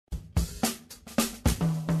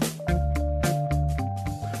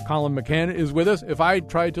Colum McCann is with us. If I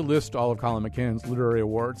tried to list all of Colum McCann's literary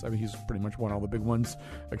awards, I mean, he's pretty much won all the big ones,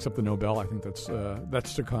 except the Nobel. I think that's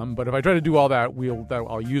to come. But if I try to do all that,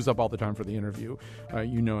 I'll use up all the time for the interview.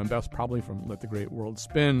 You know him best probably from Let the Great World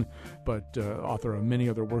Spin, but author of many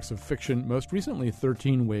other works of fiction, most recently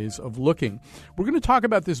 13 Ways of Looking. We're going to talk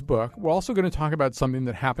about this book. We're also going to talk about something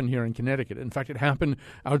that happened here in Connecticut. In fact, it happened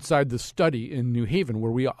outside the study in New Haven,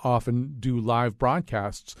 where we often do live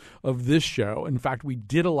broadcasts of this show. In fact, we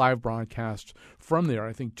did a live broadcast from there,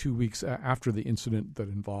 I think 2 weeks after the incident that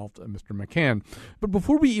involved Mr. McCann. But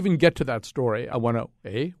before we even get to that story, I want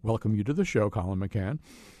to, welcome you to the show, Colum McCann.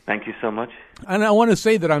 Thank you so much. And I want to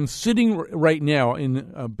say that I'm sitting right now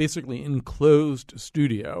in a basically enclosed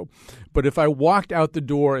studio. But if I walked out the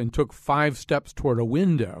door and took 5 steps toward a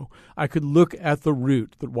window, I could look at the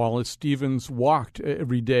route that Wallace Stevens walked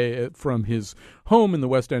every day from his home in the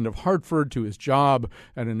West End of Hartford to his job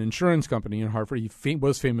at an insurance company in Hartford. He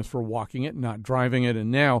was famous for walking it, not driving it.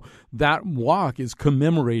 And now that walk is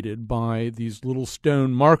commemorated by these little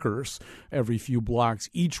stone markers every few blocks,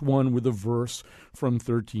 each one with a verse from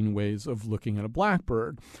 13 Ways of Looking at a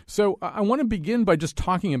Blackbird. So I want to begin by just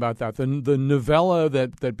talking about that. The novella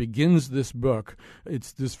that begins this book,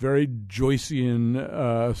 it's this very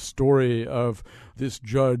Joycean story of this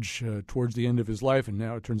judge towards the end of his life, and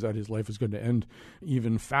now it turns out his life is going to end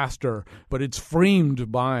even faster. But it's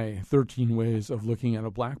framed by 13 Ways of Looking at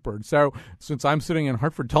a Blackbird. So since I'm sitting in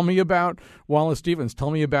Hartford, tell me about Wallace Stevens.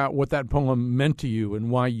 Tell me about what that poem meant to you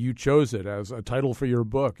and why you chose it as a title for your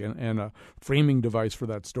book and a framing device for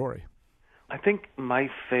that story. I think my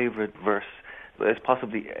favorite verse is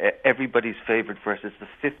possibly everybody's favorite verse. It's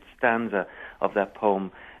the 5th stanza of that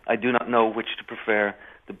poem. I do not know which to prefer,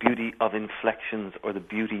 the beauty of inflections or the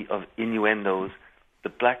beauty of innuendos, the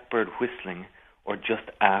blackbird whistling or just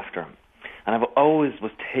after. And I've always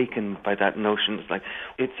was taken by that notion.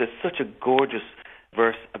 It's such a gorgeous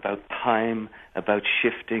verse about time, about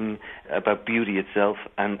shifting, about beauty itself.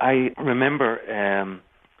 And I remember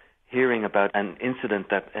hearing about an incident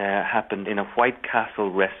that happened in a White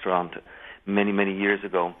Castle restaurant many, many years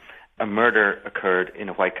ago. A murder occurred in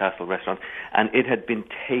a White Castle restaurant, and it had been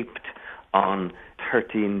taped on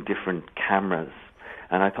 13 different cameras.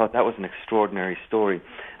 And I thought that was an extraordinary story.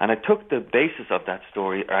 And I took the basis of that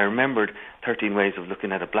story. I remembered 13 Ways of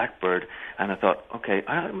Looking at a Blackbird, and I thought, okay,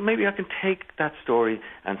 maybe I can take that story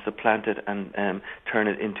and supplant it and turn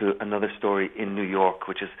it into another story in New York,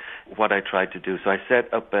 which is what I tried to do. So I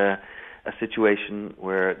set up a situation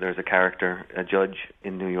where there's a character, a judge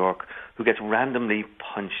in New York, who gets randomly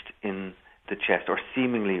punched in the chest, or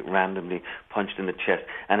seemingly randomly punched in the chest,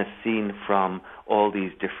 and it's seen from all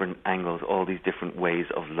these different angles, all these different ways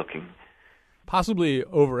of looking. Possibly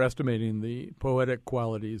overestimating the poetic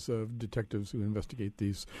qualities of detectives who investigate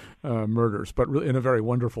these murders, but really in a very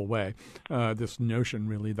wonderful way. This notion,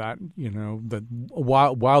 really, that that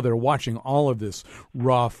while they're watching all of this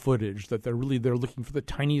raw footage, that they're looking for the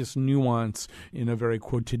tiniest nuance in a very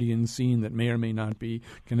quotidian scene that may or may not be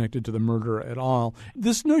connected to the murder at all.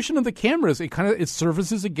 This notion of the cameras, it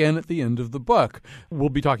surfaces again at the end of the book. We'll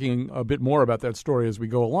be talking a bit more about that story as we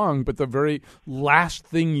go along, but the very last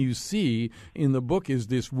thing you see in the book is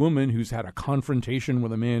this woman who's had a confrontation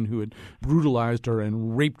with a man who had brutalized her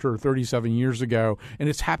and raped her 37 years ago. And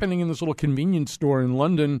it's happening in this little convenience store in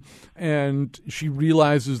London. And she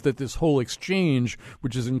realizes that this whole exchange,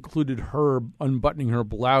 which has included her unbuttoning her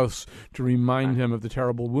blouse to remind him of the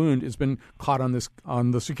terrible wound, has been caught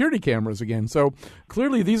on the security cameras again. So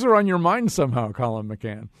clearly these are on your mind somehow, Colum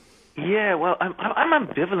McCann. Yeah, well, I'm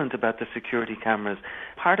ambivalent about the security cameras.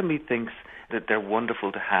 Part of me thinks that they're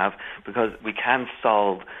wonderful to have because we can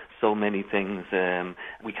solve so many things.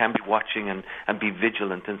 We can be watching and be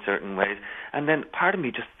vigilant in certain ways. And then part of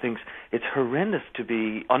me just thinks it's horrendous to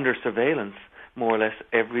be under surveillance more or less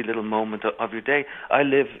every little moment of your day. I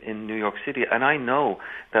live in New York City, and I know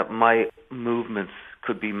that my movements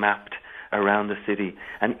could be mapped around the city.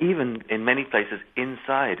 And even in many places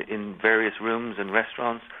inside, in various rooms and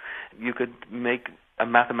restaurants, you could make a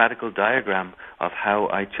mathematical diagram of how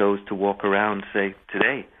I chose to walk around, say,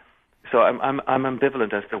 today. So I'm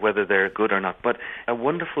ambivalent as to whether they're good or not. But a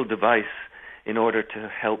wonderful device in order to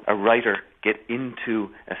help a writer get into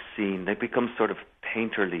a scene. They become sort of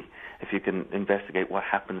painterly if you can investigate what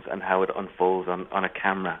happens and how it unfolds on a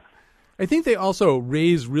camera. I think they also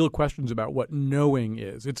raise real questions about what knowing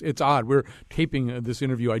is. It's odd. We're taping this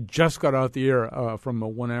interview. I just got out the air from a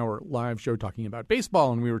 1-hour live show talking about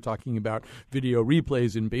baseball, and we were talking about video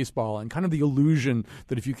replays in baseball and kind of the illusion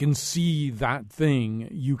that if you can see that thing,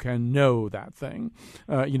 you can know that thing.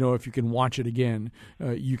 If you can watch it again,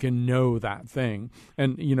 you can know that thing.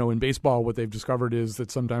 And, in baseball, what they've discovered is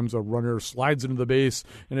that sometimes a runner slides into the base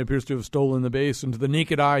and appears to have stolen the base, and to the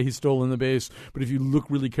naked eye, he's stolen the base. But if you look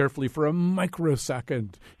really carefully for a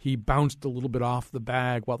microsecond, he bounced a little bit off the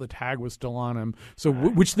bag while the tag was still on him. So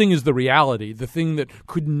which thing is the reality? The thing that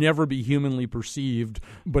could never be humanly perceived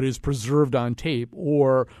but is preserved on tape,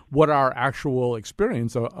 or what our actual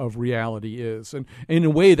experience of reality is? And in a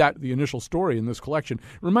way, that the initial story in this collection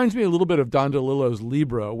reminds me a little bit of Don DeLillo's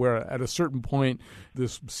Libra, where at a certain point,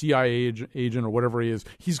 this CIA agent or whatever he is,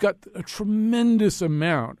 he's got a tremendous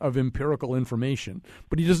amount of empirical information,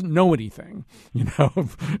 but he doesn't know anything.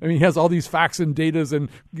 He has all these facts and datas and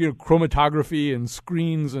chromatography and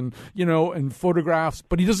screens and and photographs,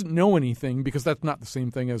 but he doesn't know anything because that's not the same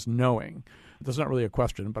thing as knowing. That's not really a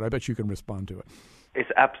question, but I bet you can respond to it. It's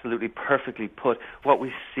absolutely perfectly put. What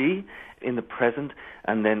we see in the present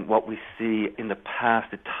and then what we see in the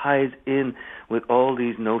past, it ties in with all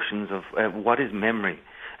these notions of what is memory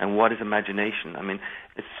and what is imagination.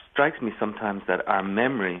 It strikes me sometimes that our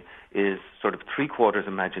memory is sort of 3/4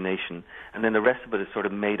 imagination, and then the rest of it is sort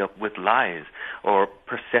of made up with lies or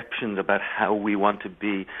perceptions about how we want to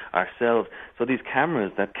be ourselves. So these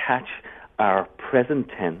cameras that catch our present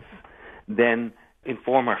tense then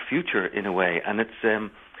inform our future in a way, and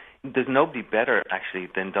there's nobody better actually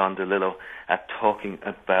than Don DeLillo at talking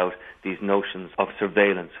about these notions of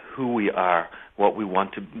surveillance, who we are, what we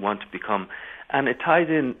want to become. And it ties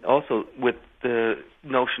in also with the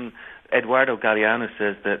notion, Eduardo Galeano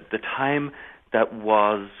says that the time that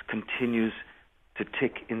was continues to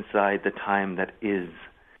tick inside the time that is.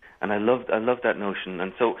 And I love that notion.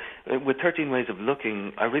 And so with 13 Ways of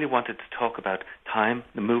Looking, I really wanted to talk about time,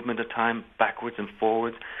 the movement of time, backwards and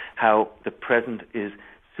forwards, how the present is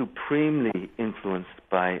supremely influenced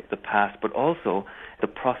by the past, but also the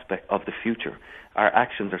prospect of the future. Our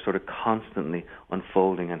actions are sort of constantly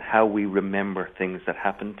unfolding, and how we remember things that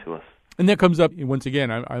happen to us. And that comes up, once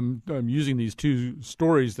again, I'm using these two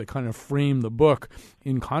stories that kind of frame the book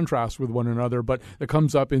in contrast with one another, but it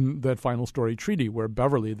comes up in that final story, Treaty, where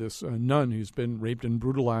Beverly, this nun who's been raped and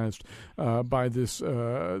brutalized by this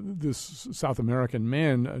South American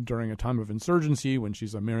man during a time of insurgency when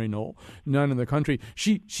she's a Mary Knoll nun in the country,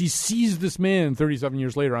 she sees this man 37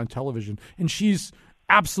 years later on television, and she's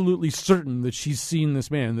absolutely certain that she's seen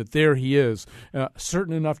this man, that there he is,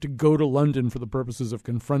 certain enough to go to London for the purposes of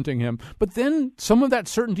confronting him. But then some of that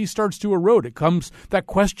certainty starts to erode. That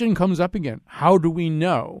question comes up again. How do we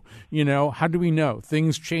know? How do we know?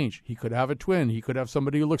 Things change. He could have a twin. He could have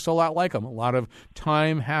somebody who looks a lot like him. A lot of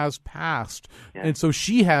time has passed. Yeah. And so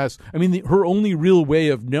she has, her only real way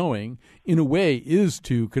of knowing, in a way, is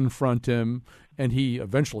to confront him, and he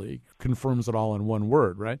eventually confirms it all in one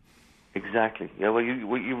word, right? Exactly. Yeah. Well,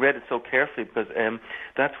 you read it so carefully because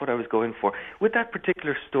that's what I was going for. With that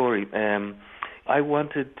particular story, I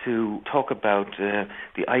wanted to talk about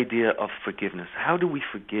the idea of forgiveness. How do we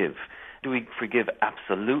forgive? Do we forgive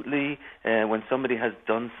absolutely when somebody has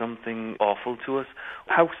done something awful to us?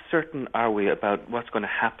 How certain are we about what's going to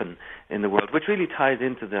happen in the world? Which really ties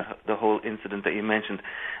into the whole incident that you mentioned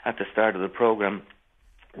at the start of the program,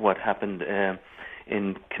 what happened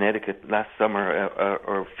in Connecticut last summer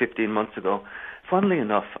or 15 months ago. Funnily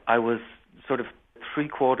enough, I was sort of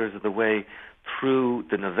 3/4 of the way through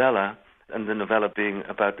the novella, and the novella being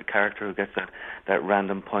about the character who gets that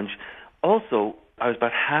random punch. Also, I was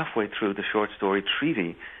about halfway through the short story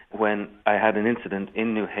Treaty when I had an incident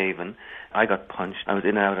in New Haven. I got punched. I was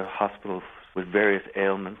in and out of hospital with various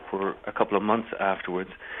ailments for a couple of months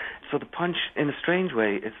afterwards. So the punch, in a strange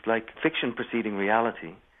way, it's like fiction preceding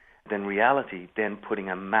reality. Then reality, then putting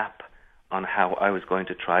a map on how I was going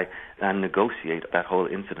to try and negotiate that whole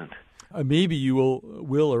incident. Maybe you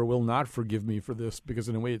will or will not forgive me for this, because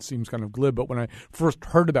in a way it seems kind of glib. But when I first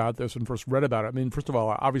heard about this and first read about it, first of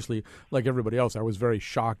all, obviously, like everybody else, I was very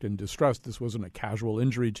shocked and distressed. This wasn't a casual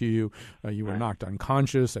injury to you. You were knocked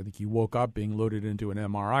unconscious. I think you woke up being loaded into an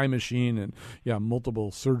MRI machine and,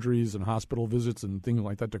 multiple surgeries and hospital visits and things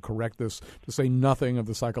like that to correct this, to say nothing of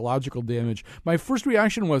the psychological damage. My first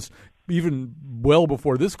reaction was, even well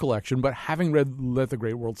before this collection, but having read Let the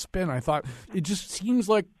Great World Spin, I thought it just seems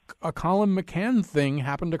like a Colum McCann thing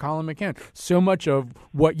happened to Colum McCann. So much of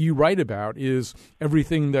what you write about is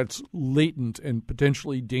everything that's latent and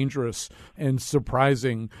potentially dangerous and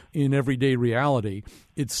surprising in everyday reality.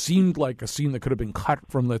 It seemed like a scene that could have been cut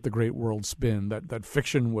from Let the Great World Spin, that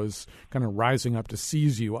fiction was kind of rising up to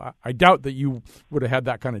seize you. I doubt that you would have had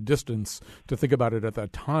that kind of distance to think about it at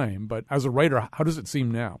that time, but as a writer, how does it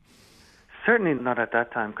seem now? Certainly not at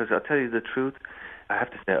that time, because I'll tell you the truth, I have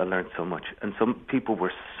to say I learned so much, and some people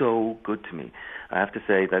were so good to me. I have to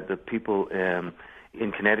say that the people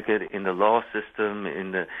in Connecticut, in the law system,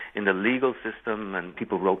 in the legal system, and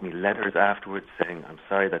people wrote me letters afterwards saying, I'm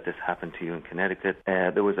sorry that this happened to you in Connecticut.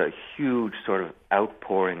 There was a huge sort of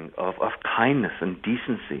outpouring of kindness and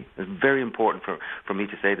decency. It's very important for me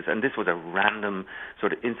to say this. And this was a random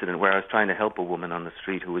sort of incident where I was trying to help a woman on the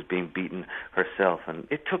street who was being beaten herself. And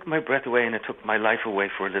it took my breath away and it took my life away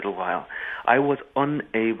for a little while. I was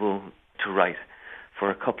unable to write for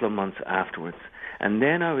a couple of months afterwards. And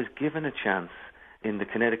then I was given a chance in the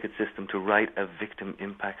Connecticut system to write a victim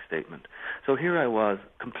impact statement. So here I was,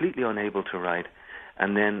 completely unable to write,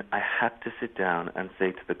 and then I had to sit down and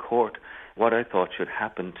say to the court what I thought should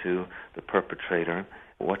happen to the perpetrator,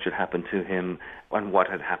 what should happen to him, and what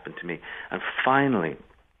had happened to me. And finally,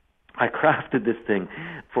 I crafted this thing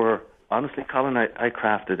for, honestly, Colin, I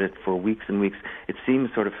crafted it for weeks and weeks. It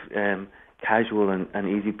seems sort of casual and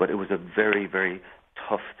easy, but it was a very, very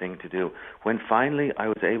tough thing to do. When finally I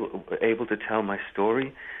was able to tell my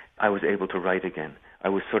story, I was able to write again. I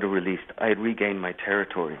was sort of released. I had regained my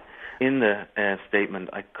territory. In the statement,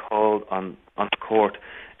 I called on the court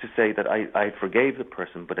to say that I forgave the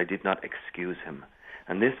person, but I did not excuse him.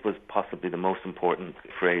 And this was possibly the most important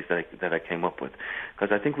phrase that I came up with,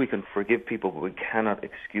 because I think we can forgive people, but we cannot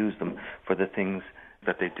excuse them for the things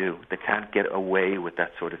that they do. They can't get away with that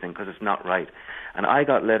sort of thing because it's not right. And I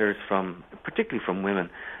got letters particularly from women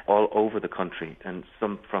all over the country and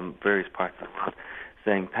some from various parts of the world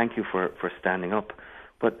saying, thank you for standing up.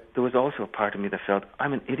 But there was also a part of me that felt,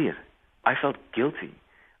 I'm an idiot. I felt guilty.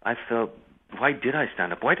 I felt, why did I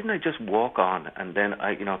stand up? Why didn't I just walk on and then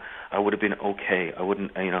I would have been okay. I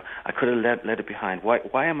wouldn't, I could have let it behind.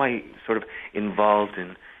 Why am I sort of involved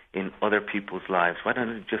in other people's lives? Why don't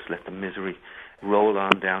I just let the misery roll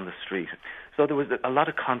on down the street? So there was a lot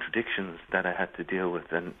of contradictions that I had to deal with,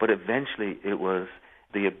 but eventually it was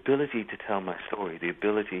the ability to tell my story, the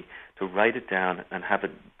ability to write it down and have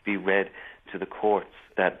it be read to the courts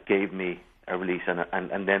that gave me a release,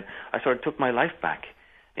 and then I sort of took my life back.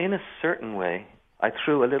 In a certain way, I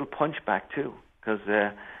threw a little punch back too, because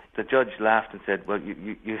the judge laughed and said, well,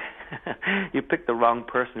 you you picked the wrong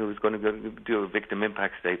person who was going to go do a victim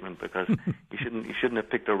impact statement, because you shouldn't have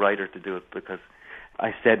picked a writer to do it, because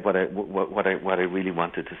I said what I really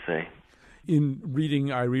wanted to say. In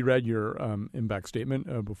reading, I reread your impact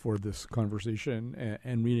statement before this conversation,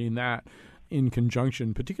 and reading that in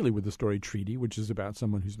conjunction, particularly with the story Treaty, which is about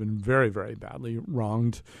someone who's been very, very badly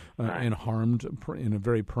wronged and harmed in a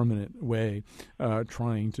very permanent way,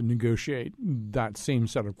 trying to negotiate that same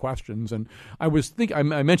set of questions. And I was thinking,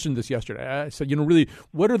 I mentioned this yesterday. I said, really,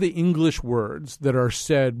 what are the English words that are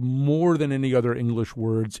said more than any other English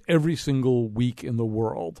words every single week in the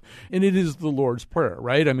world? And it is the Lord's Prayer,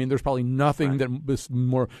 right? I mean, there's probably nothing that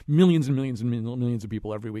more millions and millions and millions of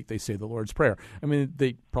people every week, they say the Lord's Prayer. I mean,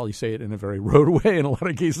 they probably say it in a very road way in a lot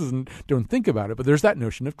of cases and don't think about it. But there's that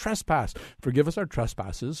notion of trespass. Forgive us our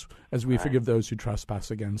trespasses as we forgive those who trespass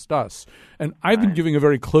against us. And I've been giving a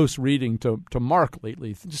very close reading to Mark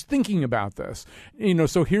lately, just thinking about this.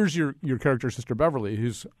 So here's your character, Sister Beverly,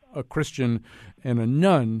 who's a Christian and a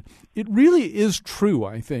nun. It really is true,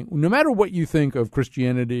 I think. No matter what you think of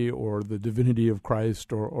Christianity or the divinity of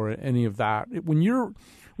Christ or any of that, when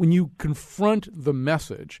you confront the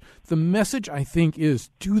message, I think, is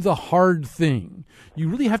do the hard thing. You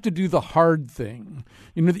really have to do the hard thing.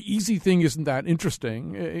 The easy thing isn't that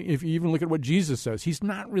interesting. If you even look at what Jesus says, he's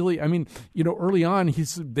not really, early on,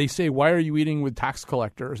 they say, why are you eating with tax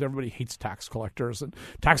collectors? Everybody hates tax collectors. And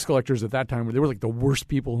tax collectors at that time, they were like the worst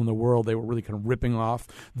people in the world. They were really kind of ripping off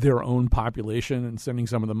their own population and sending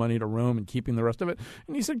some of the money to Rome and keeping the rest of it.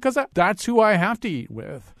 And he said, because that's who I have to eat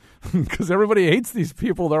with. Because everybody hates these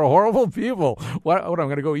people. They're horrible people. What I'm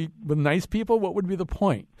going to go eat with nice people? What would be the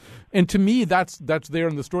point? And to me, that's there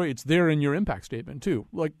in the story. It's there in your impact statement, too.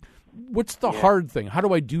 Like, what's the hard thing? How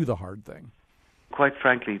do I do the hard thing? Quite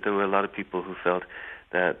frankly, there were a lot of people who felt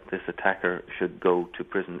that this attacker should go to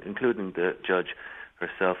prison, including the judge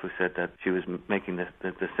herself, who said that she was making the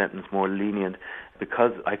sentence more lenient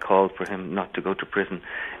because I called for him not to go to prison.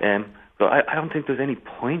 So I don't think there's any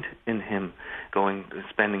point in him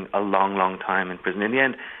spending a long, long time in prison. In the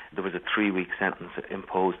end, there was a 3-week sentence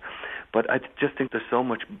imposed. But I just think there's so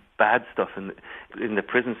much bad stuff in the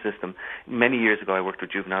prison system. Many years ago, I worked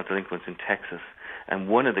with juvenile delinquents in Texas, and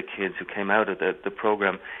one of the kids who came out of the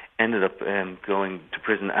program ended up going to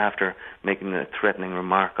prison after making a threatening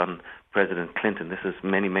remark on President Clinton. This is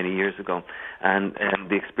many, many years ago. And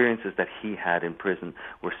the experiences that he had in prison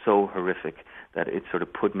were so horrific that it sort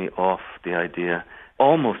of put me off the idea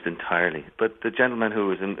almost entirely. But the gentleman who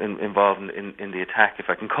was involved in the attack, if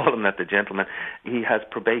I can call him that, the gentleman, he has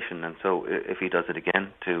probation. And so if he does it again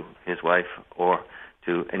to his wife or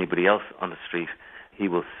to anybody else on the street, he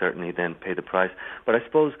will certainly then pay the price. But I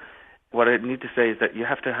suppose what I need to say is that you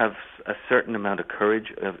have to have a certain amount of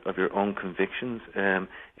courage of your own convictions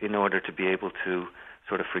in order to be able to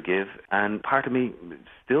sort of forgive. And part of me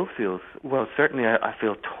still feels, well, certainly I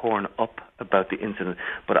feel torn up about the incident,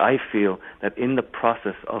 but I feel that in the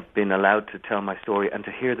process of being allowed to tell my story and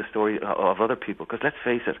to hear the story of other people, because let's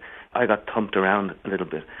face it, I got thumped around a little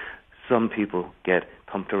bit. Some people get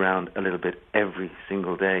thumped around a little bit every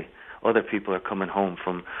single day. Other people are coming home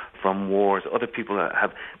from wars. Other people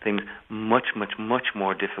have things much, much, much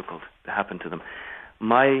more difficult to happen to them.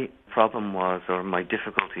 My problem was, or my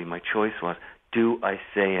difficulty, my choice was, do I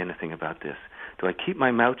say anything about this? Do I keep my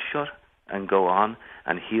mouth shut and go on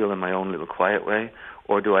and heal in my own little quiet way?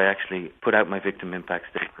 Or do I actually put out my victim impact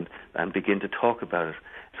statement and begin to talk about it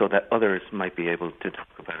so that others might be able to talk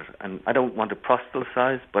about it? And I don't want to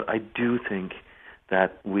proselytize, but I do think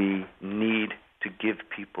that we need to give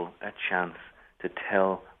people a chance to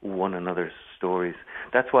tell one another's stories.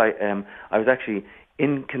 That's why I was actually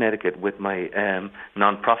in Connecticut with my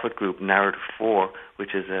non-profit group, Narrative 4,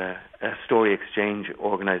 which is a story exchange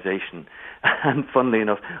organization. And funnily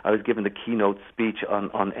enough, I was given the keynote speech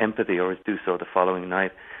on empathy, or was due so the following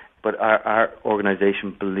night. But our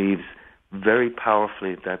organization believes very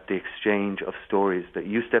powerfully that the exchange of stories, that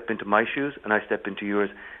you step into my shoes and I step into yours,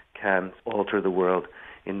 can alter the world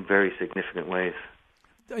in very significant ways.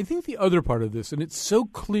 I think the other part of this, and it's so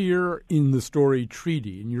clear in the story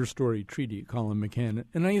treaty, in your story treaty, Colum McCann,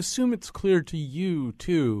 and I assume it's clear to you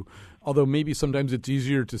too, although maybe sometimes it's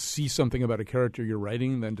easier to see something about a character you're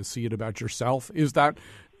writing than to see it about yourself, is that,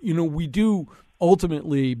 we do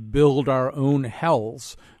ultimately build our own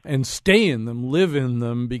hells and stay in them, live in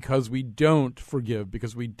them, because we don't forgive,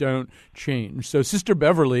 because we don't change. So Sister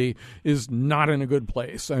Beverly is not in a good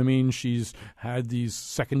place. I mean, she's had these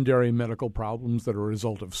secondary medical problems that are a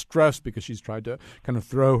result of stress because she's tried to kind of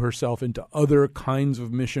throw herself into other kinds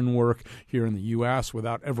of mission work here in the U.S.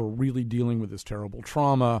 without ever really dealing with this terrible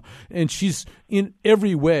trauma. And she's in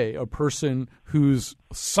every way a person who's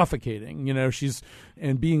suffocating, she's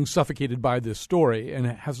and being suffocated by this story, and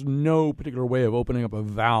has no particular way of opening up a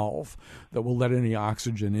valve that will let any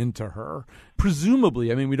oxygen into her.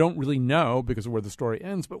 Presumably, I mean, we don't really know because of where the story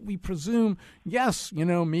ends, but we presume, yes,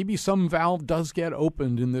 maybe some valve does get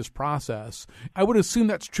opened in this process. I would assume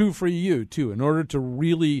that's true for you, too, in order to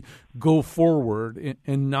really go forward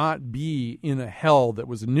and not be in a hell that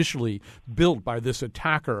was initially built by this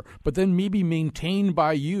attacker, but then maybe maintained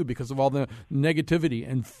by you because of all the negativity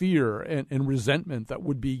and fear and resentment that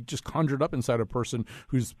would be just conjured up inside a person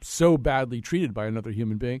who's so badly treated by another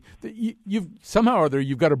human being that you've somehow or other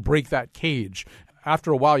you've got to break that cage.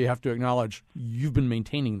 After a while, you have to acknowledge you've been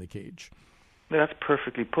maintaining the cage. That's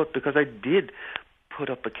perfectly put, because I did put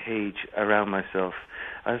up a cage around myself.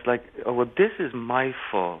 I was like, oh, well, this is my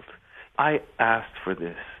fault. I asked for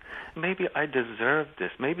this. Maybe I deserved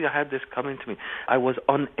this. Maybe I had this coming to me. I was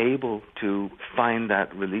unable to find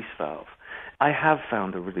that release valve. I have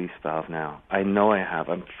found a release valve now. I know I have.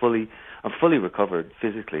 I'm fully recovered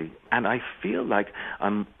physically, and I feel like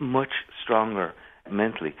I'm much stronger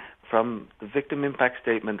mentally, from the victim impact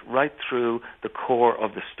statement right through the core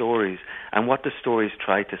of the stories and what the stories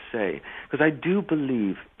try to say. Because I do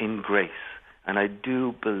believe in grace, and I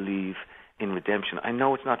do believe in redemption. I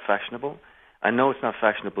know it's not fashionable. I know it's not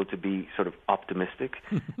fashionable to be sort of optimistic,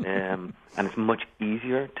 and it's much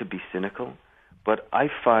easier to be cynical. But I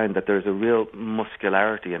find that there's a real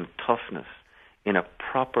muscularity and toughness in a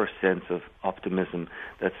proper sense of optimism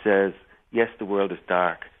that says, yes, the world is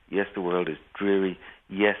dark. Yes, the world is dreary.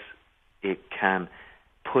 Yes, it can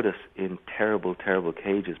put us in terrible, terrible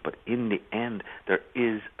cages. But in the end, there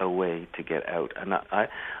is a way to get out. And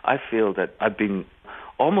I feel that I've been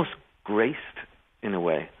almost graced in a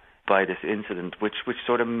way by this incident, which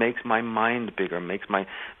sort of makes my mind bigger, makes my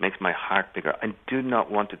heart bigger. I do not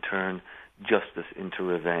want to turn justice into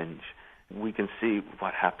revenge. We can see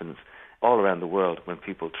what happens all around the world when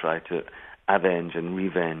people try to avenge and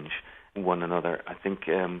revenge one another. I think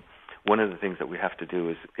one of the things that we have to do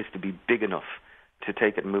is to be big enough to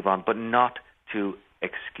take it and move on, but not to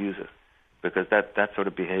excuse it, because that sort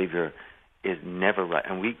of behavior is never right.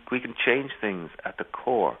 And we can change things at the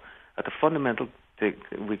core, at the fundamental thing.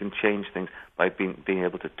 We can change things by being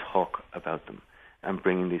able to talk about them and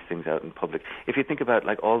bringing these things out in public. If you think about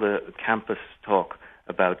like all the campus talk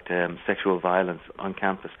about sexual violence on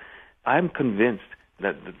campus, I'm convinced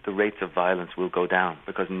that the rates of violence will go down,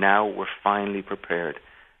 because now we're finally prepared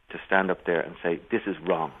to stand up there and say, this is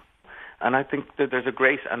wrong. And I think that there's a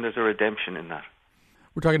grace and there's a redemption in that.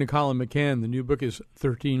 We're talking to Colum McCann. The new book is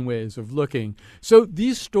 13 Ways of Looking. So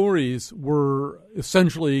these stories were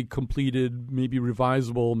essentially completed, maybe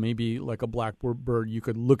revisable, maybe like a Blackbird. You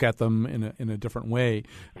could look at them in a different way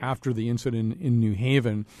after the incident in New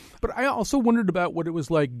Haven. But I also wondered about what it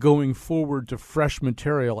was like going forward to fresh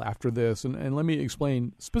material after this. And let me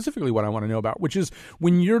explain specifically what I want to know about, which is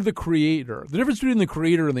when you're the creator. The difference between the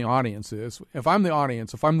creator and the audience is, if I'm the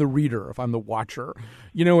audience, if I'm the reader, if I'm the watcher,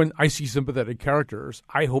 and I see sympathetic characters,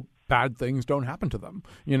 I hope bad things don't happen to them.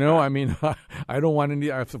 I mean, I don't want any.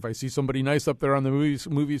 If I see somebody nice up there on the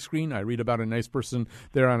movie screen, I read about a nice person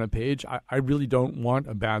there on a page. I really don't want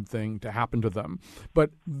a bad thing to happen to them. But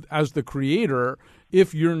as the creator,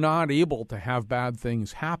 if you're not able to have bad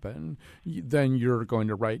things happen, then you're going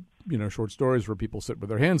to write short stories where people sit with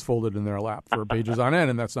their hands folded in their lap for pages on end,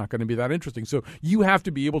 and that's not going to be that interesting. So you have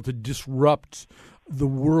to be able to disrupt the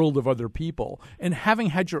world of other people. And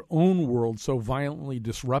having had your own world so violently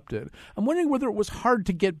disrupted, I'm wondering whether it was hard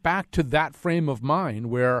to get back to that frame of mind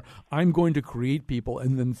where I'm going to create people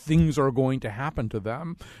and then things are going to happen to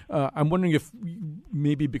them. I'm wondering if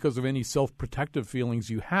maybe because of any self-protective feelings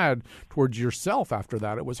you had towards yourself after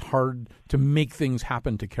that, it was hard to make things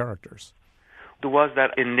happen to characters. There was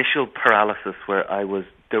that initial paralysis where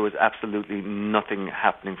there was absolutely nothing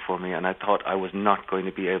happening for me, and I thought I was not going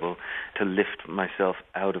to be able to lift myself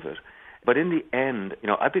out of it. But in the end,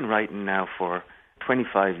 I've been writing now for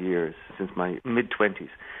 25 years, since my mid-20s.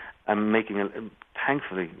 I'm making,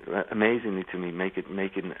 thankfully, amazingly to me,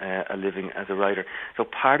 making a living as a writer. So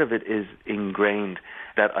part of it is ingrained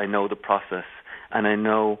that I know the process, and I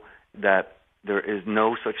know that there is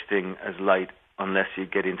no such thing as light unless you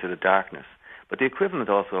get into the darkness. But the equivalent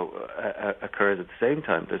also occurs at the same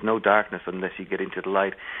time. There's no darkness unless you get into the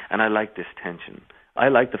light. And I like this tension. I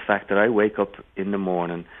like the fact that I wake up in the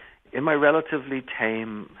morning. In my relatively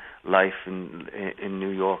tame life in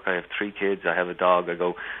New York, I have 3 kids, I have a dog, I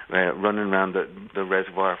go running around the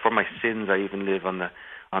reservoir. For my sins, I even live on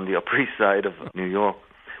the Upper East Side of New York.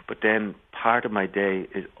 But then part of my day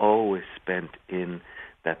is always spent in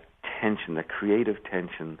that tension, that creative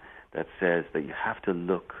tension that says that you have to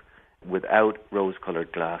look without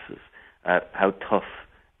rose-colored glasses at how tough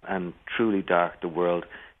and truly dark the world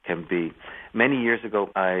can be. Many years ago,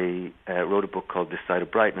 I wrote a book called This Side of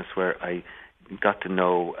Brightness, where I got to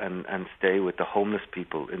know and stay with the homeless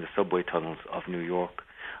people in the subway tunnels of New York,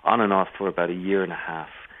 on and off for about a year and a half.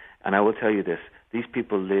 And I will tell you this, these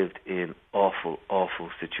people lived in awful, awful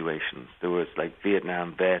situations. There was like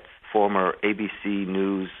Vietnam vets, former ABC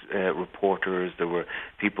News reporters, there were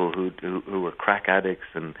people who were crack addicts,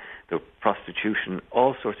 and the prostitution,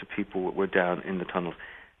 all sorts of people were down in the tunnels.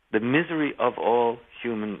 The misery of all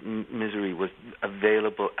human misery was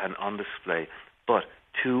available and on display, but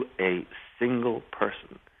to a single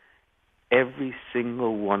person. Every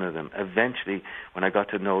single one of them, eventually, when I got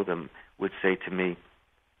to know them, would say to me,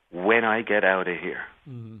 when I get out of here,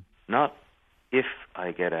 not if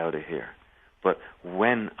I get out of here, but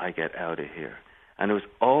when I get out of here. And it was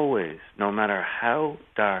always, no matter how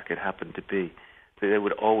dark it happened to be, they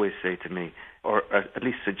would always say to me, or at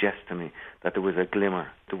least suggest to me, that there was a glimmer,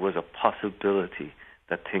 there was a possibility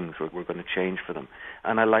that things were going to change for them.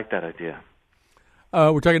 And I like that idea.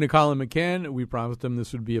 We're talking to Colum McCann. We promised him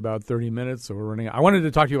this would be about 30 minutes, so we're running out. I wanted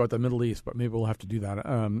to talk to you about the Middle East, but maybe we'll have to do that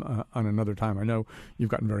on another time. I know you've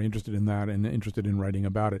gotten very interested in that and interested in writing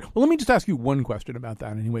about it. Well, let me just ask you one question about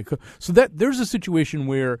that anyway. So that there's a situation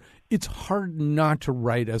where it's hard not to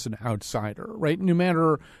write as an outsider, right? No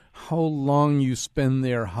matter how long you spend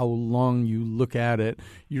there, how long you look at it,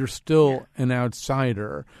 you're still an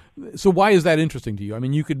outsider. So why is that interesting to you? I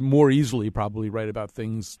mean, you could more easily probably write about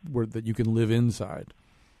things that you can live inside.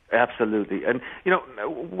 Absolutely. And,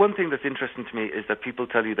 one thing that's interesting to me is that people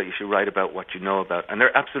tell you that you should write about what you know about, and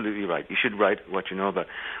they're absolutely right. You should write what you know about.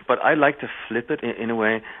 But I like to flip it in a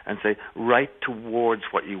way and say, write towards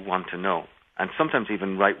what you want to know, and sometimes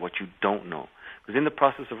even write what you don't know. Because in the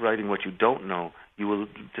process of writing what you don't know, you will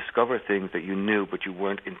discover things that you knew but you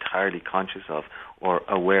weren't entirely conscious of or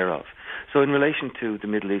aware of. So in relation to the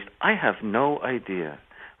Middle East, I have no idea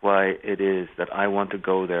why it is that I want to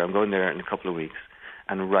go there. I'm going there in a couple of weeks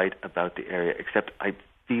and write about the area, except I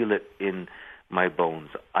feel it in my bones.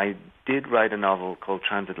 I did write a novel called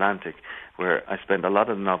Transatlantic, where I spent a lot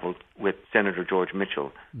of the novel with Senator George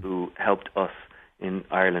Mitchell, who helped us in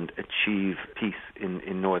Ireland achieve peace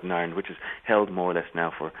in Northern Ireland, which is held more or less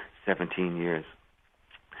now for 17 years.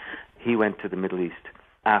 He went to the Middle East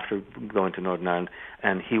after going to Northern Ireland,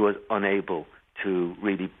 and he was unable to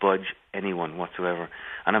really budge anyone whatsoever.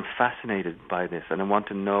 And I'm fascinated by this, and I want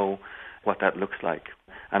to know what that looks like.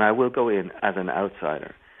 And I will go in as an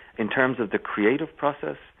outsider. In terms of the creative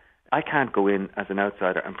process, I can't go in as an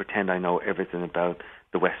outsider and pretend I know everything about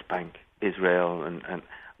the West Bank, Israel, and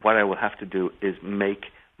what I will have to do is make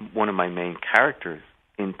one of my main characters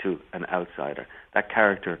into an outsider. That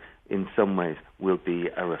character, in some ways, will be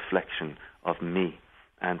a reflection of me.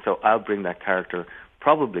 And so I'll bring that character,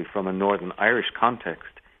 probably from a Northern Irish context,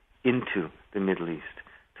 into the Middle East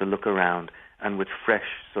to look around and with fresh,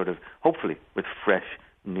 hopefully with fresh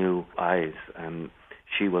new eyes. And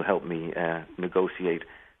she will help me negotiate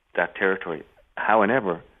that territory.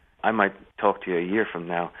 However, I might talk to you a year from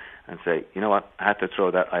now and say, you know what, I had to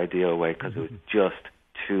throw that idea away because it was just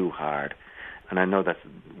too hard. And I know that's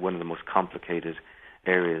one of the most complicated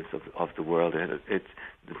areas of the world. It's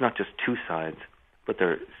not just two sides, but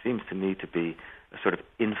there seems to me to be a sort of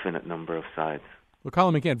infinite number of sides. Well,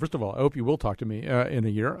 Colum McCann, first of all, I hope you will talk to me in a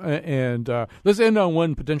year. And let's end on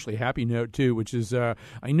one potentially happy note, too, which is I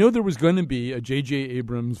know there was going to be a J.J.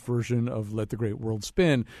 Abrams version of Let the Great World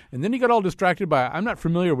Spin, and then he got all distracted by, I'm not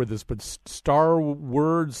familiar with this, but star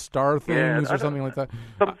things or something like that.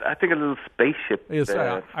 I think a little spaceship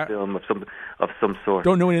film of some sort.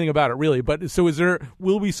 Don't know anything about it, really. But so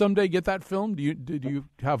will we someday get that film? Do you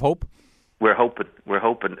have hope? We're hoping.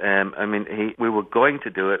 We were going to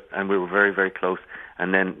do it, and we were very, very close.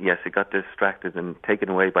 And then, yes, it got distracted and taken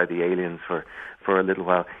away by the aliens for a little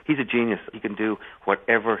while. He's a genius. He can do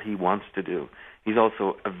whatever he wants to do. He's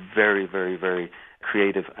also a very, very, very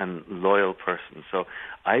creative and loyal person. So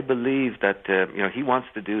I believe that he wants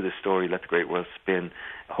to do the story, Let the Great World Spin.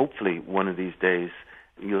 Hopefully, one of these days,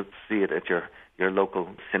 you'll see it at your local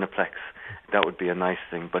Cineplex. That would be a nice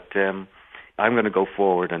thing. But I'm going to go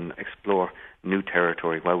forward and explore new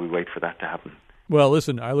territory while we wait for that to happen. Well,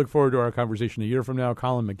 listen, I look forward to our conversation a year from now.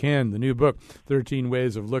 Colum McCann, the new book, 13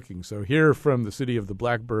 Ways of Looking. So here from the city of the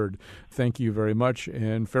Blackbird, thank you very much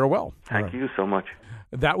and farewell. Thank you so much.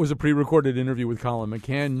 That was a pre-recorded interview with Colum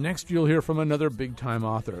McCann. Next, you'll hear from another big-time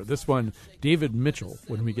author. This one, David Mitchell,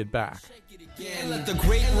 when we get back. Let the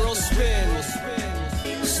great world spin.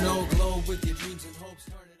 Snow globe with your dreams and hopes.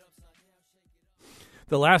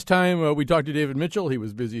 The last time we talked to David Mitchell, he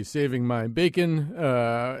was busy saving my bacon.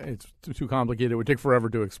 It's too complicated. It would take forever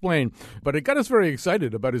to explain. But it got us very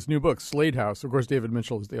excited about his new book, Slade House. Of course, David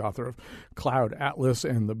Mitchell is the author of Cloud Atlas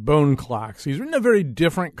and The Bone Clocks. He's written a very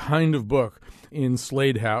different kind of book in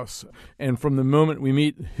Slade House. And from the moment we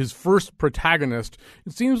meet his first protagonist,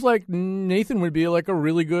 it seems like Nathan would be like a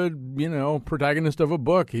really good, protagonist of a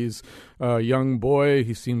book. He's a young boy.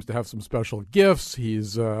 He seems to have some special gifts.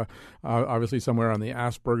 He's obviously somewhere on the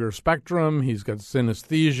Asperger spectrum. He's got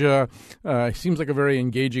synesthesia. He seems like a very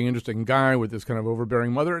engaging, interesting guy with this kind of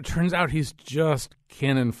overbearing mother. It turns out he's just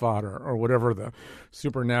cannon fodder, or whatever the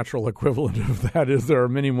supernatural equivalent of that is. There are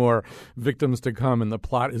many more victims to come, and the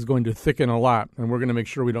plot is going to thicken a lot. And we're going to make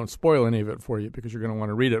sure we don't spoil any of it for you because you're going to want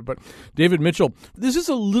to read it. But David Mitchell, this is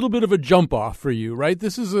a little bit of a jump off for you, right?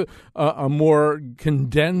 This is a more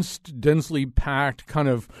condensed, densely packed, kind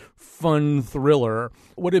of fun thriller.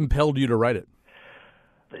 What impelled you to write it?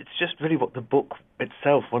 It's just really what the book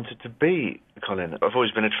itself wanted to be, Colin. I've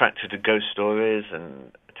always been attracted to ghost stories and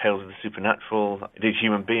tales of the supernatural. Indeed,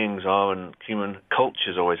 human beings are, and human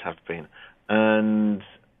cultures always have been. And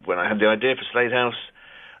when I had the idea for Slade House,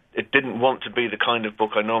 it didn't want to be the kind of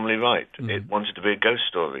book I normally write. Mm-hmm. It wanted to be a ghost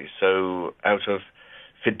story. So out of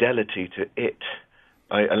fidelity to it,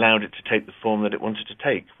 I allowed it to take the form that it wanted to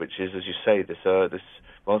take, which is, as you say, this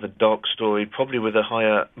rather dark story, probably with a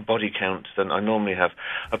higher body count than I normally have.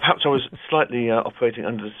 Perhaps I was slightly operating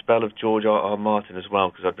under the spell of George R.R. Martin as well,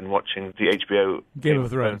 because I've been watching the HBO Game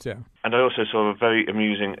of Thrones, yeah. And I also saw a very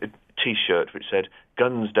amusing T-shirt which said,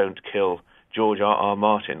 "Guns don't kill, George R.R.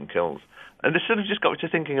 Martin kills." And this sort of just got me to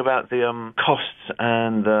thinking about the costs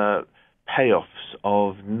and the payoffs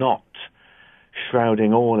of not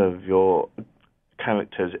shrouding all of your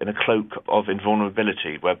characters in a cloak of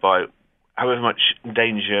invulnerability, whereby however much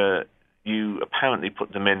danger you apparently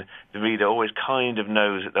put them in, the reader always kind of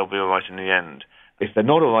knows that they'll be all right in the end. If they're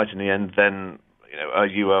not all right in the end, then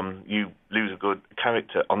you lose a good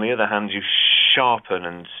character. On the other hand, you sharpen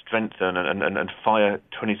and strengthen and fire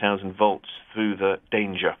 20,000 volts through the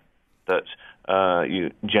danger that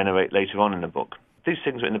you generate later on in the book. These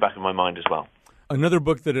things are in the back of my mind as well. Another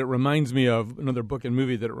book that it reminds me of, another book and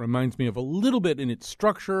movie that it reminds me of a little bit in its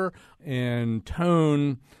structure and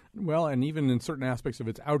tone, well, and even in certain aspects of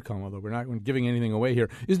its outcome, although we're not giving anything away here,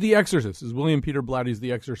 is The Exorcist, is William Peter Blatty's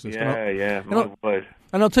The Exorcist. My word.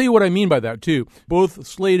 And I'll tell you what I mean by that, too. Both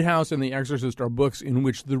Slade House and The Exorcist are books in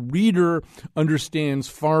which the reader understands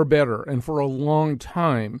far better and for a long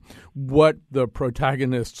time what the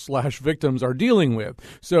protagonists/victims are dealing with.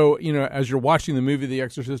 So, as you're watching the movie The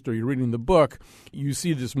Exorcist or you're reading the book, you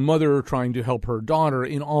see this mother trying to help her daughter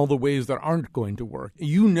in all the ways that aren't going to work.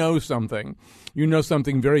 You know something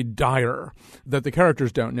very dire that the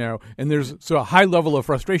characters don't know. And there's a high level of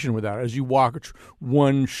frustration with that as you watch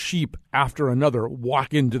one sheep after another walk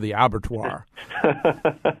into the abattoir.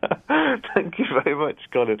 Thank you very much,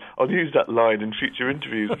 Colin. I'll use that line in future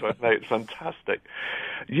interviews if I may. It's fantastic.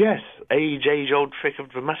 Yes, age-old trick of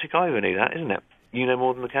dramatic irony, that, isn't it? You know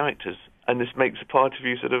more than the characters. And this makes a part of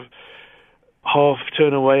you sort of half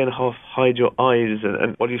turn away and half hide your eyes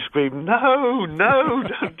and while you scream, no,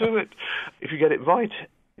 don't do it. If you get it right,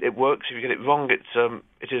 it works. If you get it wrong, it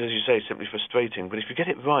is, as you say, simply frustrating. But if you get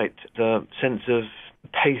it right, the sense of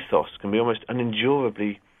pathos can be almost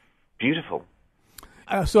unendurably beautiful.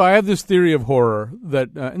 So I have this theory of horror that,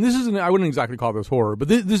 and this isn't, I wouldn't exactly call this horror, but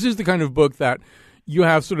this is the kind of book that you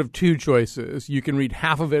have sort of two choices. You can read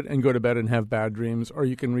half of it and go to bed and have bad dreams, or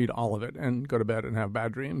you can read all of it and go to bed and have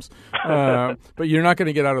bad dreams. But you're not going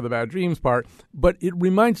to get out of the bad dreams part. But it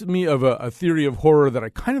reminds me of a theory of horror that I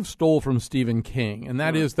kind of stole from Stephen King, and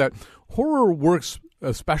that is that horror works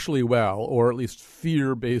especially well, or at least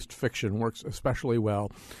fear-based fiction works especially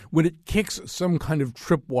well, when it kicks some kind of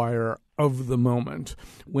tripwire of the moment,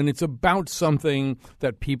 when it's about something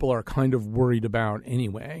that people are kind of worried about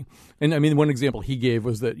anyway. And I mean, one example he gave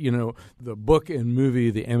was that, the book and movie,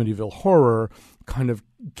 The Amityville Horror, kind of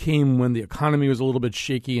came when the economy was a little bit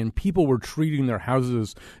shaky and people were treating their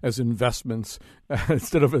houses as investments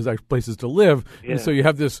instead of as places to live. Yeah. And so you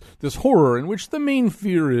have this horror in which the main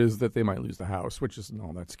fear is that they might lose the house, which isn't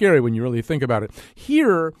all that scary when you really think about it.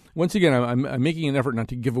 Here, once again, I'm making an effort not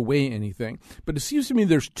to give away anything, but it seems to me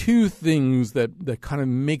there's two things that kind of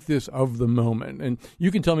make this of the moment. And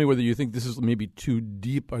you can tell me whether you think this is maybe too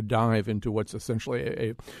deep a dive into what's essentially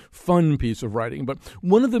a fun piece of writing. But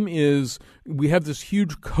one of them is we have this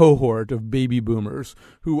huge cohort of baby boomers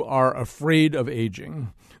who are afraid of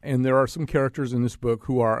aging. And there are some characters in this book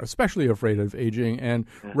who are especially afraid of aging. And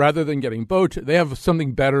rather than getting Botox, they have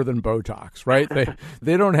something better than Botox, right?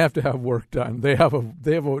 They don't have to have work done. They have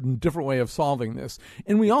a different way of solving this.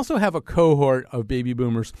 And we also have a cohort of baby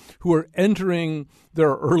boomers who are entering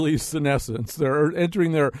their early senescence. They're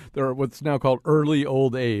entering their what's now called early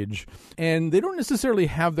old age. And they don't necessarily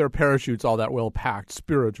have their parachutes all that well packed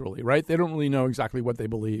spiritually, right? They don't really know exactly what they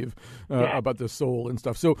believe about the soul and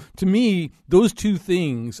stuff. So to me, those two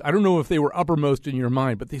things, I don't know if they were uppermost in your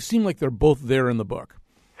mind, but they seem like they're both there in the book.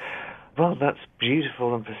 Well, that's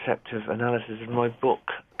beautiful and perceptive analysis of my book,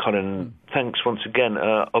 Colin. Thanks once again.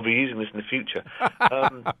 I'll be using this in the future.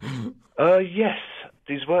 Yes,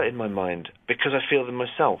 these were in my mind because I feel them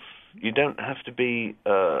myself. You don't have to be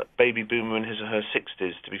a baby boomer in his or her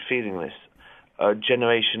 60s to be feeling this. A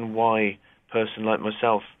Generation Y person like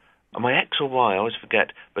myself, my X or Y, I always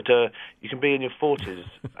forget, but you can be in your 40s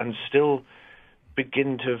and still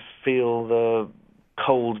begin to feel the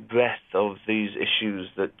cold breath of these issues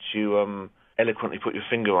that you eloquently put your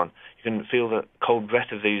finger on. You can feel the cold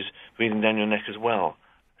breath of these breathing down your neck as well,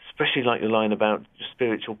 especially like your line about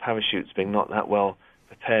spiritual parachutes being not that well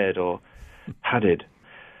prepared or padded.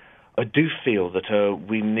 I do feel that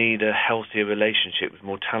we need a healthier relationship with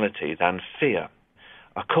mortality than fear.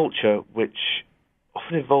 A culture which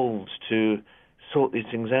often evolves to sort these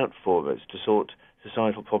things out for us, to sort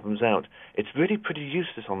societal problems out. It's really pretty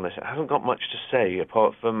useless on this. It hasn't got much to say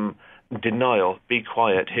apart from denial, be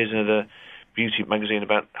quiet, here's another beauty magazine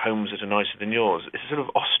about homes that are nicer than yours. It's a sort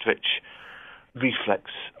of ostrich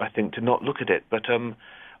reflex, I think, to not look at it. But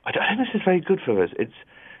I don't think this is very good for us. It's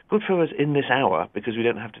good for us in this hour because we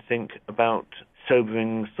don't have to think about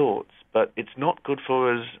sobering thoughts. But it's not good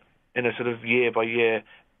for us in a sort of year by year,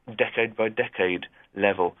 decade by decade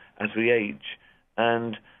level as we age.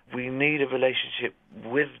 And we need a relationship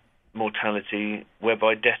with mortality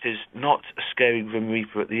whereby death is not a scary grim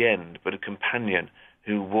reaper at the end, but a companion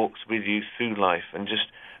who walks with you through life and just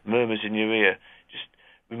murmurs in your ear, just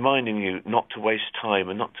reminding you not to waste time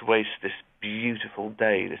and not to waste this beautiful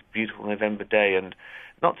day, this beautiful November day, and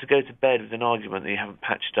not to go to bed with an argument that you haven't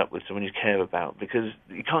patched up with someone you care about, because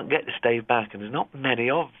you can't get to stay back, and there's not many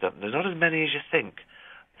of them. There's not as many as you think.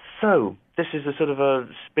 So this is a sort of a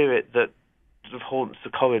spirit that sort of haunts the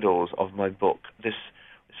corridors of my book, this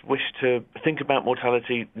wish to think about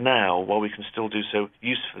mortality now while we can still do so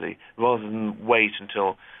usefully, rather than wait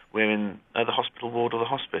until we're in the hospital ward or the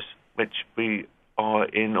hospice, which we are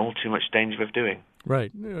in all too much danger of doing.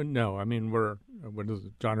 Right. No, I mean, what does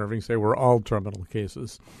John Irving say? We're all terminal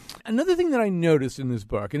cases. Another thing that I noticed in this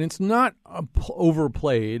book, and it's not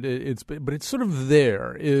overplayed, but it's sort of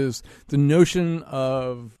there, is the notion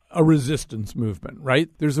of a resistance movement, right?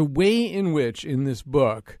 There's a way in which, in this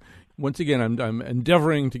book, once again, I'm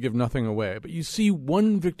endeavoring to give nothing away, but you see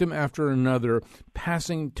one victim after another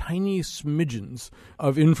passing tiny smidgens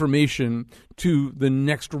of information to the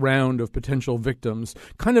next round of potential victims,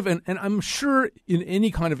 kind of, and I'm sure in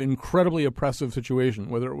any kind of incredibly oppressive situation,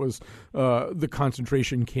 whether it was the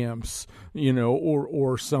concentration camps,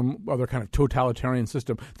 or some other kind of totalitarian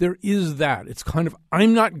system, there is that. It's kind of,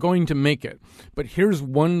 I'm not going to make it, but here's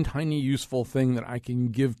one tiny useful thing that I can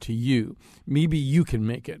give to you. Maybe you can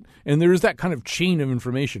make it. And there is that kind of chain of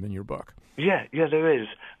information in your book. Yeah, there is.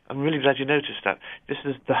 I'm really glad you noticed that. This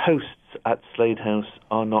is the hosts at Slade House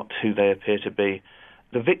are not who they appear to be.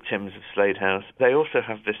 The victims of Slade House, they also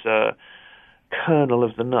have this kernel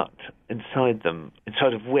of the nut inside them,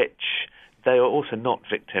 inside of which they are also not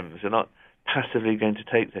victims. They're not passively going to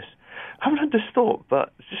take this. I haven't had this thought,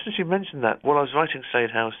 but just as you mentioned that, while I was writing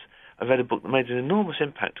Slade House, I read a book that made an enormous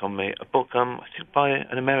impact on me, a book, I think, by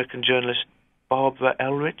an American journalist, Barbara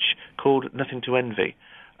Elrich, called Nothing to Envy,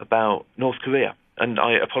 about North Korea. And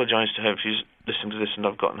I apologise to her if she's listening to this and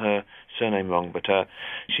I've gotten her surname wrong, but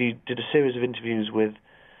she did a series of interviews with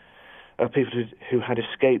people who had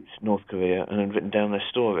escaped North Korea and had written down their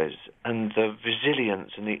stories, and the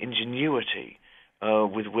resilience and the ingenuity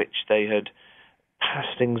with which they had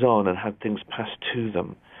passed things on and had things passed to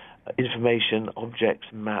them, information, objects,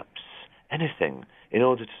 maps, anything, in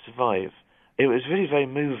order to survive. It was really very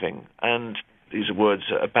moving, and these are words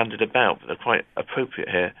that are bandied about, but they're quite appropriate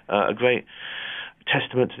here. A great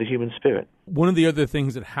testament to the human spirit. One of the other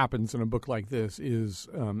things that happens in a book like this is,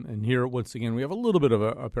 and here once again we have a little bit of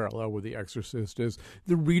a parallel with The Exorcist, is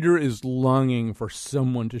the reader is longing for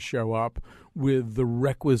someone to show up with the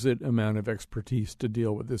requisite amount of expertise to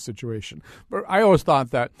deal with this situation. But I always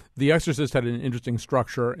thought that The Exorcist had an interesting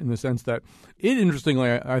structure in the sense that it,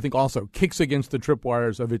 interestingly, I think also kicks against the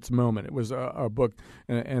tripwires of its moment. It was a book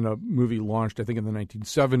and a movie launched, I think, in the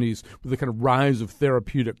 1970s with the kind of rise of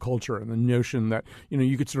therapeutic culture and the notion that,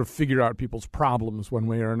 you could sort of figure out people's problems one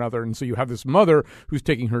way or another. And so you have this mother who's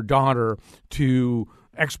taking her daughter to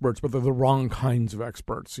experts, but they're the wrong kinds of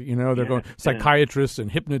experts. They're going psychiatrists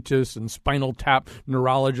and hypnotists and spinal tap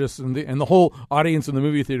neurologists, and the whole audience in the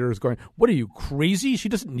movie theater is going, "What are you, crazy? She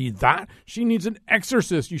doesn't need that. She needs an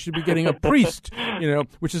exorcist. You should be getting a priest."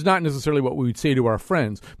 Which is not necessarily what we would say to our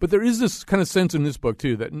friends. But there is this kind of sense in this book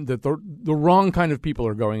too that the wrong kind of people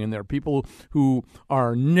are going in there. People who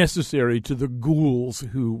are necessary to the ghouls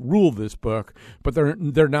who rule this book, but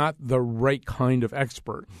they're not the right kind of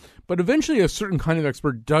expert. But eventually a certain kind of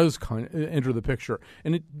expert does enter the picture.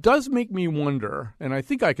 And it does make me wonder, and I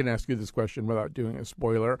think I can ask you this question without doing a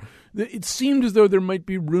spoiler, it seemed as though there might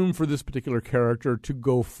be room for this particular character to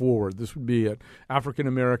go forward. This would be an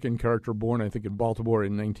African-American character born, I think, in Baltimore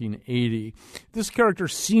in 1980. This character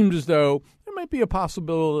seemed as though there might be a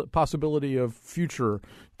possibility of future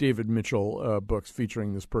David Mitchell books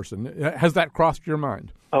featuring this person. Has that crossed your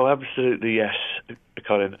mind? Oh, absolutely, yes,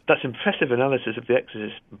 Colin. That's impressive analysis of The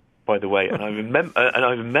Exorcist, by the way, and I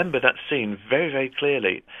remember that scene very, very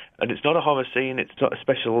clearly. And it's not a horror scene, it's not a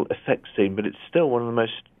special effects scene, but it's still one of the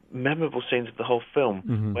most memorable scenes of the whole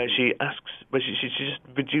film, where she's just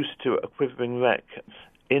reduced to a quivering wreck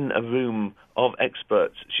in a room of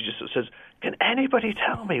experts. She just sort of says, "Can anybody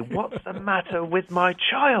tell me what's the matter with my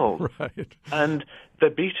child?" Right. And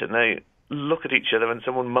they're beaten. They look at each other and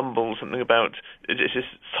someone mumbles something about, it's this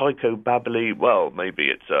psycho-babbly, well, maybe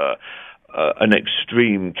it's an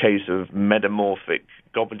extreme case of metamorphic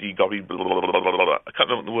gobbly-gobby, blah, blah, blah, blah, blah. I can't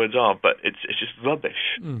remember what the words are, but it's just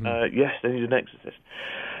rubbish. Yes, they need an exorcist.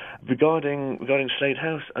 Regarding Slade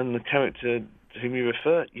House and the character to whom you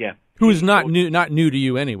refer, yeah. Who is not new to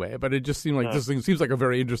you anyway, but it just seemed like this thing seems like a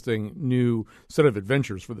very interesting new set of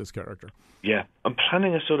adventures for this character. Yeah. I'm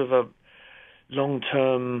planning a sort of a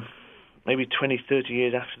long-term, maybe 20, 30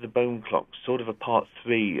 years after the Bone Clock, sort of a part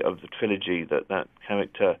 3 of the trilogy that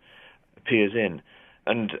character appears in.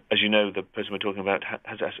 And as you know, the person we're talking about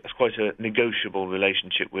has quite a negotiable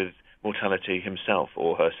relationship with mortality himself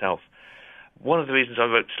or herself. one of the reasons I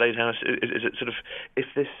wrote Slade House is that sort of, if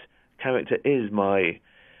this character is my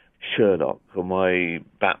Sherlock or my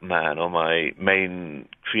Batman or my main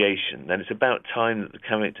creation, then it's about time that the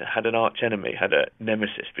character had an arch enemy, had a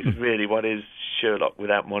nemesis, because really, what is Sherlock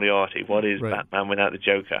without Moriarty? What is Batman without the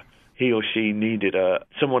Joker? He or she needed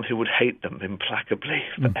someone who would hate them implacably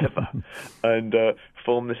forever and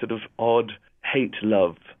form this sort of odd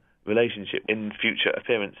hate-love relationship in future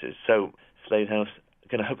appearances. So Slade House,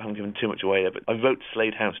 again, I hope I haven't given too much away there, but I wrote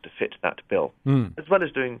Slade House to fit that bill, as well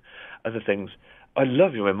as doing other things. I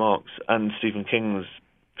love your remarks and Stephen King's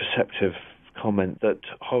perceptive comment that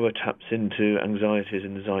horror taps into anxieties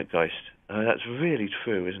in the zeitgeist. That's really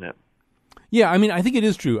true, isn't it? Yeah, I mean, I think it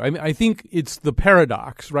is true. I think it's the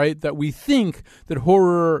paradox, right, that we think that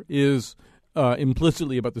horror is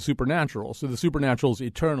implicitly about the supernatural. So the supernatural is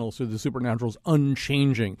eternal, so the supernatural is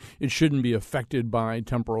unchanging. It shouldn't be affected by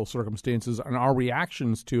temporal circumstances, and our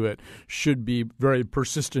reactions to it should be very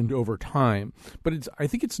persistent over time. But I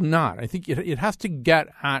think it's not. I think it has to get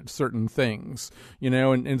at certain things,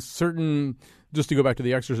 and certain... Just to go back to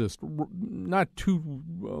The Exorcist, not too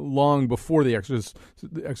long before The Exorcist,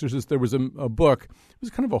 there was a book. It was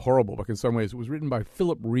kind of a horrible book in some ways. It was written by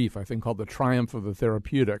Philip Reif, I think, called The Triumph of the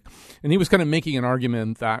Therapeutic. And he was kind of making an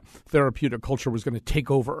argument that therapeutic culture was going to take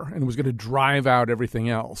over and was going to drive out everything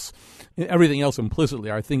else. And everything else implicitly,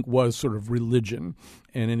 I think, was sort of religion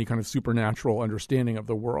and any kind of supernatural understanding of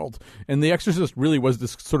the world. And The Exorcist really was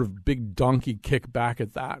this sort of big donkey kick back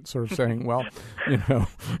at that, sort of saying, well,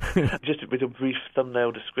 Just with a brief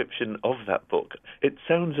thumbnail description of that book, it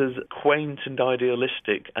sounds as quaint and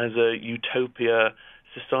idealistic as a utopia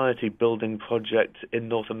society-building project in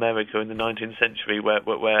North America in the 19th century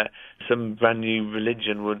where some brand new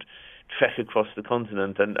religion would trek across the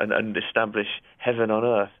continent and establish heaven on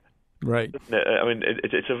earth. Right. I mean,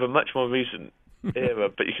 it's of a much more recent era,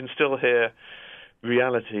 but you can still hear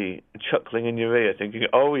reality chuckling in your ear, thinking,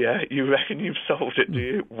 oh yeah, you reckon you've solved it, do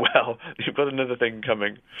you? Well, you've got another thing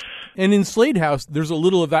coming. And in Slade House, there's a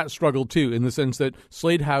little of that struggle too, in the sense that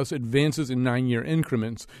Slade House advances in 9-year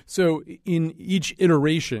increments. So in each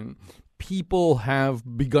iteration, people have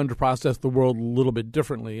begun to process the world a little bit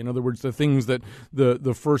differently. In other words, the things that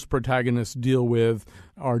the first protagonists deal with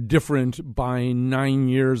are different by 9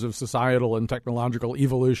 years of societal and technological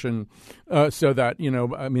evolution, so that,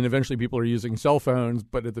 eventually people are using cell phones,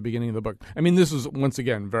 but at the beginning of the book, this is, once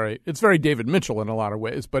again, it's very David Mitchell in a lot of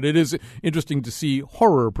ways, but it is interesting to see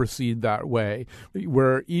horror proceed that way,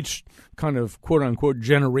 where each kind of quote-unquote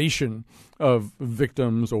generation of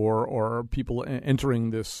victims or people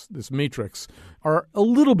entering this matrix are a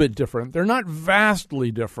little bit different. They're not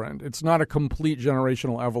vastly different. It's not a complete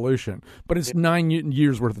generational evolution, but it's 9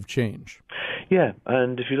 years worth of change. Yeah,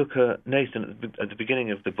 and if you look at Nathan at the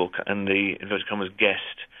beginning of the book and the inverted commas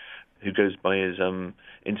guest who goes by his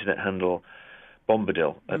internet handle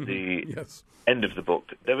Bombadil at the end of the book,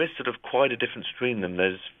 there is sort of quite a difference between them.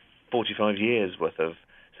 There's 45 years worth of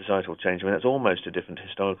societal change. That's almost a different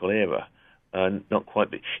historical era. Not quite,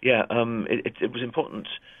 but yeah, it was important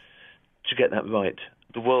to get that right.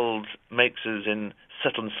 The world makes us in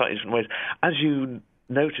subtle and slightly different ways. As you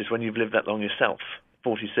notice when you've lived that long yourself,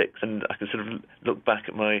 46, and I can sort of look back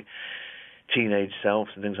at my teenage self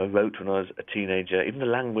and things I wrote when I was a teenager, even the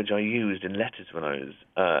language I used in letters when I was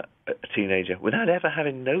a teenager, without ever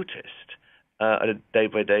having noticed at a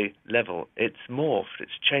day-by-day level. It's morphed,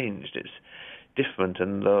 it's changed, it's different,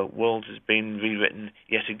 and the world has been rewritten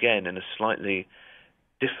yet again in a slightly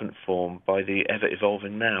different form by the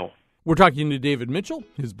ever-evolving now. We're talking to David Mitchell.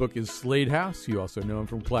 His book is Slade House. You also know him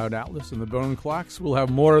from Cloud Atlas and the Bone Clocks. We'll have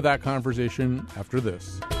more of that conversation after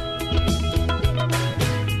this.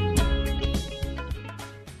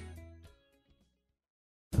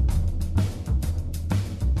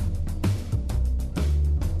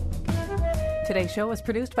 Today's show was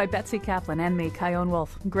produced by Betsy Kaplan and me, Kyone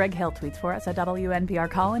Wolfe. Greg Hill tweets for us at WNPR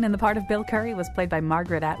Colin, and the part of Bill Curry was played by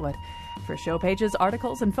Margaret Atwood. For show pages,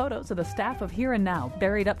 articles, and photos of the staff of Here and Now,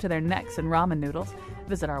 buried up to their necks in ramen noodles,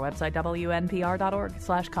 visit our website,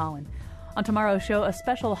 wnpr.org/Colin. On tomorrow's show, a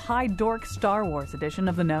special High Dork Star Wars edition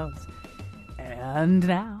of The Nose. And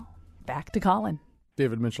now, back to Colin.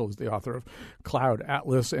 David Mitchell is the author of Cloud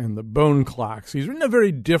Atlas and the Bone Clocks. He's written a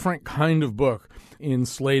very different kind of book in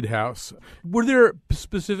Slade House. Were there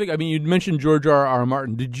specific, you'd mentioned George R.R.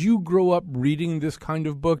 Martin. Did you grow up reading this kind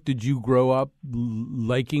of book? Did you grow up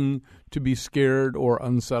liking to be scared or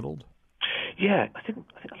unsettled? Yeah, I think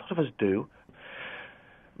a lot of us do.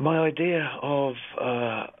 My idea of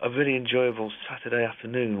a really enjoyable Saturday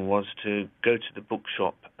afternoon was to go to the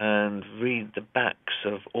bookshop and read the backs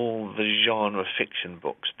of all the genre fiction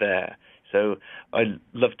books there. So I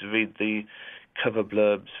love to read the cover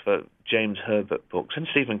blurbs for James Herbert books and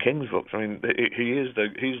Stephen King's books. I mean, he's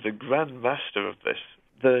the grand master of this.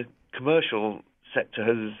 The commercial sector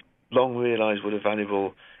has long realised what a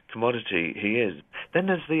valuable commodity he is. Then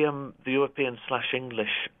there's the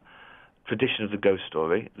European/English tradition of the ghost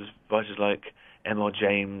story. There's writers like M.R.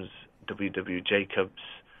 James, W.W. Jacobs.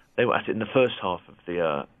 They were at it in the first half of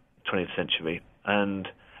the 20th century. And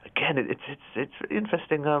again, it's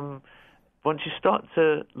interesting. Once you start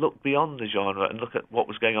to look beyond the genre and look at what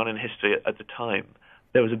was going on in history at the time,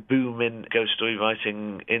 there was a boom in ghost story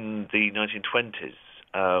writing in the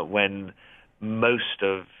 1920s when most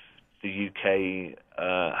of the UK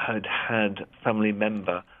had a family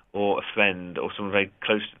member or a friend or someone very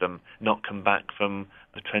close to them not come back from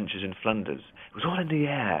the trenches in Flanders. It was all in the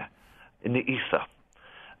air, in the ether.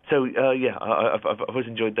 So, I've always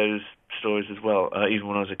enjoyed those stories as well, even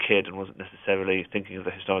when I was a kid and wasn't necessarily thinking of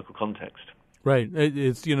the historical context. Right.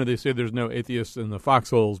 It's, they say there's no atheists in the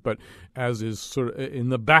foxholes, but as is sort of in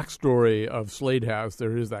the backstory of Slade House,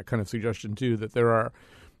 there is that kind of suggestion, too, that there are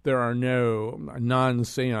no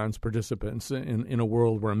non-seance participants in a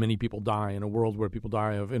world where many people die, in a world where people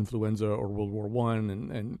die of influenza or World War I,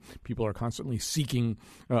 and people are constantly seeking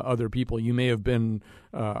other people. You may have been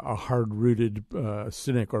a hard-rooted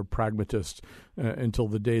cynic or pragmatist until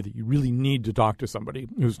the day that you really need to talk to somebody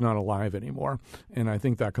who's not alive anymore. And I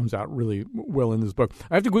think that comes out really well in this book.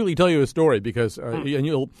 I have to quickly tell you a story because, and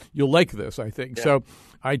you'll like this, I think. Yeah. So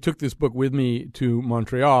I took this book with me to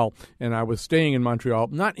Montreal, and I was staying in Montreal,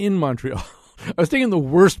 not in Montreal. I was staying in the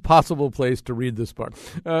worst possible place to read this book.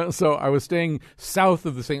 So I was staying south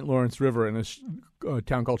of the St. Lawrence River in a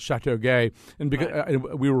town called Chateauguay, and because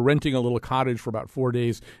we were renting a little cottage for about 4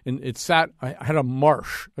 days, and I had a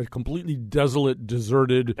marsh, a completely desolate,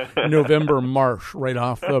 deserted November marsh right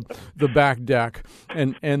off the back deck,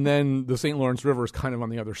 and then the St. Lawrence River is kind of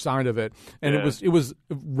on the other side of it, and it was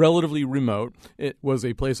relatively remote. It was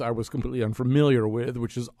a place I was completely unfamiliar with,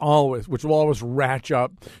 which will always ratchet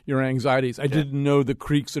up your anxieties. I didn't know the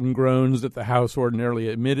creaks and groans that the house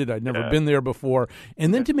ordinarily emitted. I'd never been there before,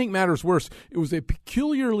 and then to make matters worse, it was a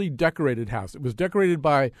peculiarly decorated house. It was decorated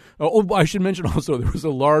by, I should mention also, there was a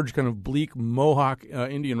large kind of bleak Mohawk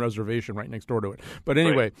Indian reservation right next door to it. But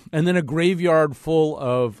anyway, and then a graveyard full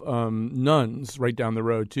of nuns right down the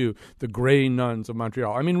road too, the Grey Nuns of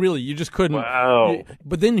Montreal. I mean, really, you just couldn't. Wow.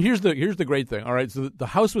 But then here's the great thing. All right, so the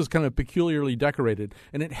house was kind of peculiarly decorated,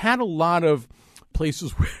 and it had a lot of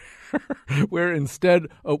places where instead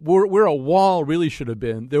where a wall really should have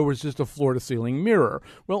been, there was just a floor-to-ceiling mirror.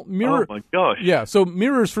 Well, Oh my gosh! Yeah, so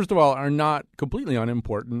mirrors, first of all, are not completely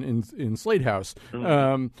unimportant in Slade House.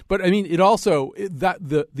 But I mean, it also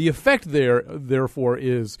the effect there, therefore,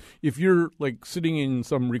 is if you're like sitting in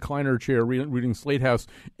some recliner chair reading Slade House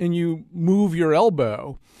and you move your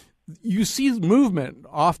elbow, you see movement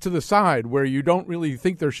off to the side where you don't really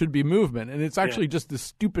think there should be movement, and it's actually just this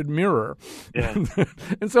stupid mirror. Yeah.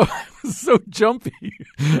 And so I was so jumpy.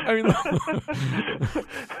 I mean,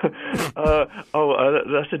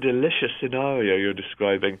 that's a delicious scenario you're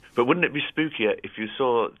describing. But wouldn't it be spookier if you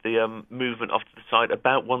saw the movement off to the side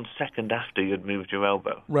about 1 second after you'd moved your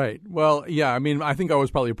elbow? Right. Well, yeah. I mean, I think I was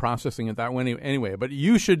probably processing it that way anyway. But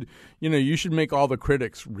you should make all the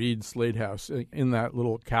critics read Slade House in that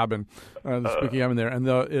little cabin. The spooky cabin there, and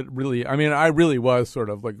I really was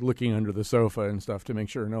sort of like looking under the sofa and stuff to make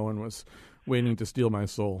sure no one was waiting to steal my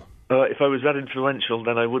soul. If I was that influential,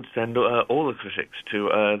 then I would send all the critics to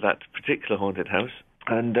that particular haunted house.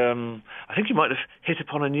 And I think you might have hit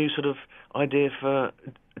upon a new sort of idea for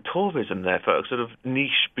tourism there, for a sort of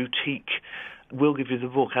niche boutique. We'll give you the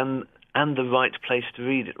book and the right place to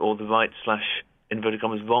read it, or the right / inverted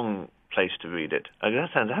commas wrong place to read it. That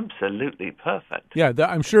sounds absolutely perfect. Yeah,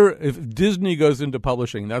 I'm sure if Disney goes into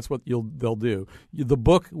publishing, that's what they'll do. The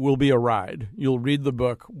book will be a ride. You'll read the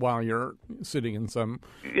book while you're sitting in some...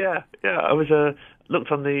 Yeah. I was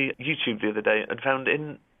looked on the YouTube the other day and found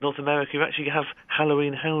in North America you actually have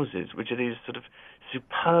Halloween houses, which are these sort of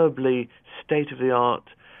superbly state-of-the-art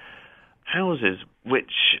houses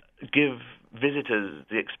which give visitors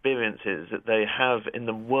the experiences that they have in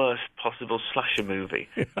the worst possible slasher movie,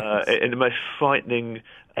 in the most frightening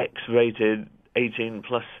X-rated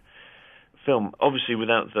 18-plus film, obviously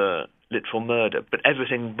without the literal murder, but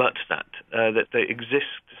everything but that they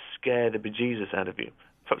exist to scare the bejesus out of you.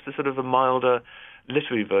 Perhaps a sort of a milder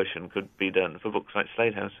literary version could be done for books like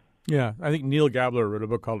Slade House. Yeah, I think Neil Gabler wrote a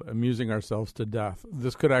book called "Amusing Ourselves to Death."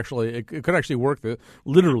 This could actually work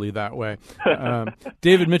literally that way.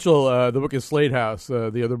 David Mitchell, the book is Slade House.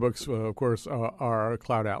 The other books, of course, are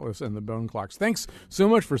Cloud Atlas and The Bone Clocks. Thanks so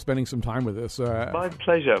much for spending some time with us. My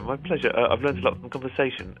pleasure. I've learned a lot from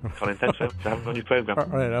conversation, Colin. Thanks for having me on your program. All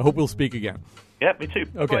right, I hope we'll speak again. Yeah, me too.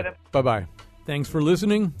 Okay, bye-bye. Thanks for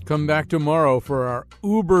listening. Come back tomorrow for our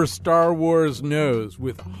Uber Star Wars Nose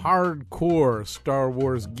with hardcore Star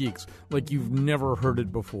Wars geeks like you've never heard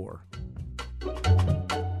it before.